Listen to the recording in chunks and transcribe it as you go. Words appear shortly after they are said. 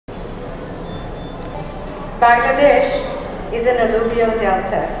Bangladesh is an alluvial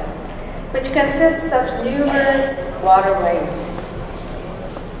delta, which consists of numerous waterways.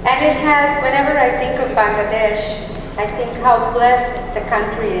 And it has, whenever I think of Bangladesh, I think how blessed the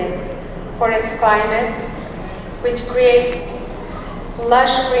country is for its climate, which creates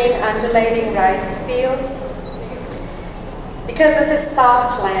lush green undulating rice fields because of its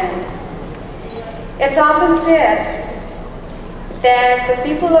soft land. It's often said that the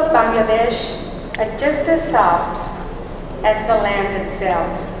people of Bangladesh are just as soft as the land itself.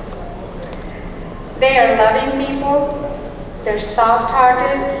 They are loving people, they're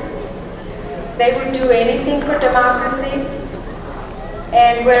soft-hearted, they would do anything for democracy,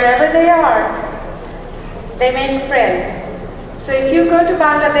 and wherever they are, they make friends. So if you go to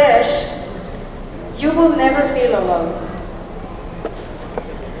Bangladesh, you will never feel alone.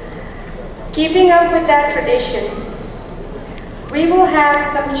 Keeping up with that tradition, we will have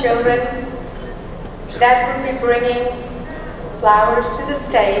some children that will be bringing flowers to the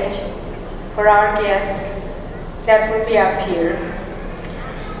stage for our guests that will be up here.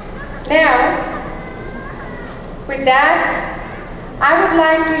 Now, with that, I would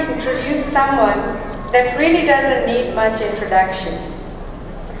like to introduce someone that really doesn't need much introduction.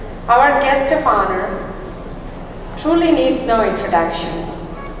 Our guest of honor truly needs no introduction.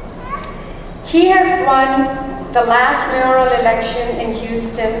 He has won the last mayoral election in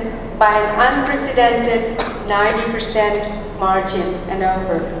Houston by an unprecedented 90% margin and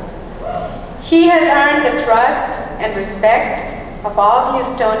over. He has earned the trust and respect of all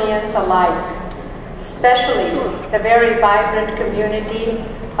Houstonians alike, especially the very vibrant community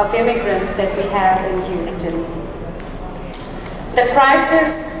of immigrants that we have in Houston. The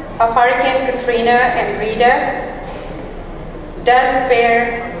crisis of Hurricane Katrina and Rita does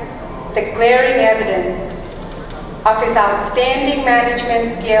bear the glaring evidence of his outstanding management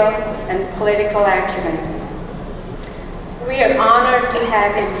skills and political acumen. We are honored to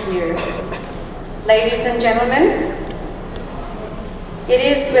have him here. Ladies and gentlemen, it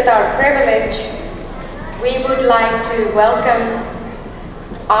is with our privilege we would like to welcome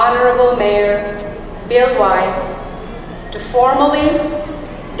Honorable Mayor Bill White to formally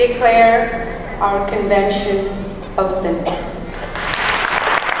declare our convention open.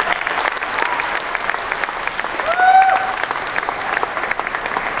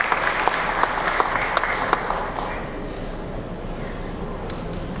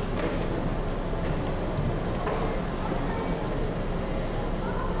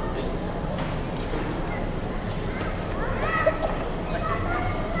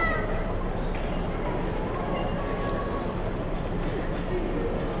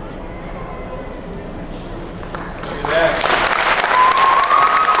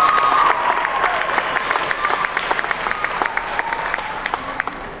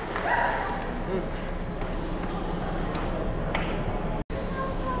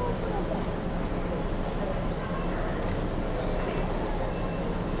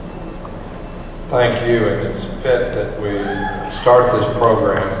 Thank you, and it's fit that we start this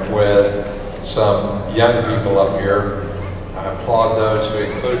program with some young people up here. I applaud those who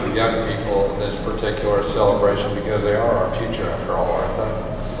include the young people in this particular celebration because they are our future after all, aren't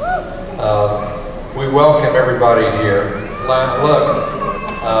they? We welcome everybody here. Look,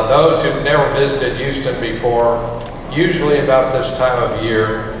 those who've never visited Houston before, usually about this time of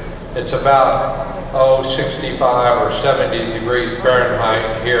year, it's about 65 or 70 degrees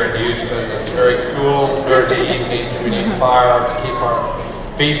Fahrenheit here in Houston. It's very cool during the evenings. We need fire to keep our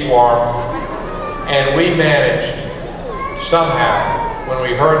feet warm. And we managed somehow, when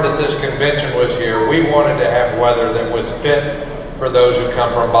we heard that this convention was here, we wanted to have weather that was fit for those who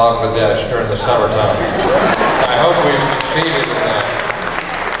come from Bangladesh during the summertime. I hope we've succeeded in that.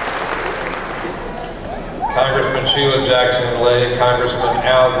 Congressman Sheila Jackson-Lee, Congressman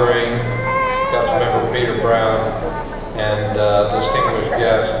Al Green, Councilmember Peter Brown, and distinguished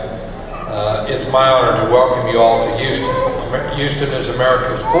guests. It's my honor to welcome you all to Houston. Houston is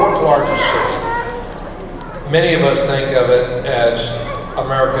America's fourth largest city. Many of us think of it as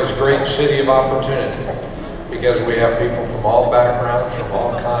America's great city of opportunity because we have people from all backgrounds, from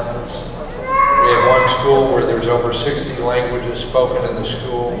all continents. We have one school where there's over 60 languages spoken in the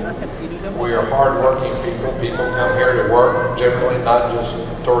school. We are hardworking people. People come here to work, generally not just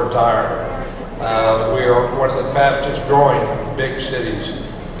to retire. We are one of the fastest growing big cities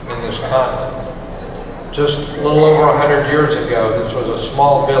in this continent. Just a little over 100 years ago, this was a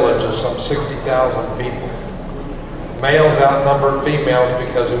small village of some 60,000 people. Males outnumbered females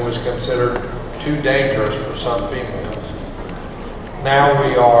because it was considered too dangerous for some females. Now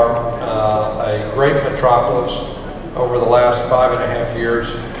we are a great metropolis. Over the last 5.5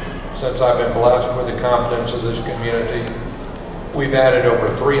 years, since I've been blessed with the confidence of this community. We've added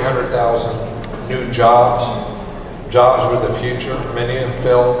over 300,000 new jobs with the future, many of them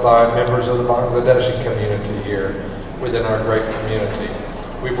filled by members of the Bangladeshi community here within our great community.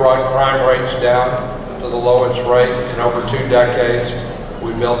 We brought crime rates down to the lowest rate in over 2 decades.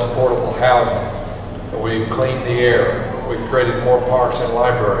 We built affordable housing. We've cleaned the air. We've created more parks and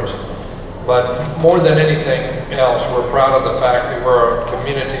libraries. But more than anything else, we're proud of the fact that we're a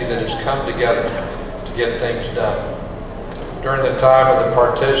community that has come together to get things done. During the time of the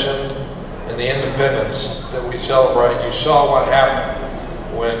partition and the independence that we celebrate, you saw what happened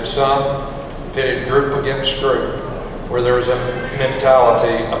when some pitted group against group, where there was a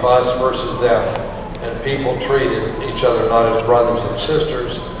mentality of us versus them, and people treated each other not as brothers and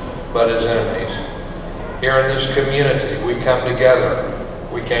sisters, but as enemies. Here in this community, we come together.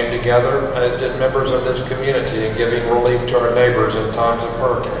 We came together as members of this community in giving relief to our neighbors in times of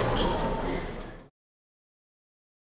hurricanes.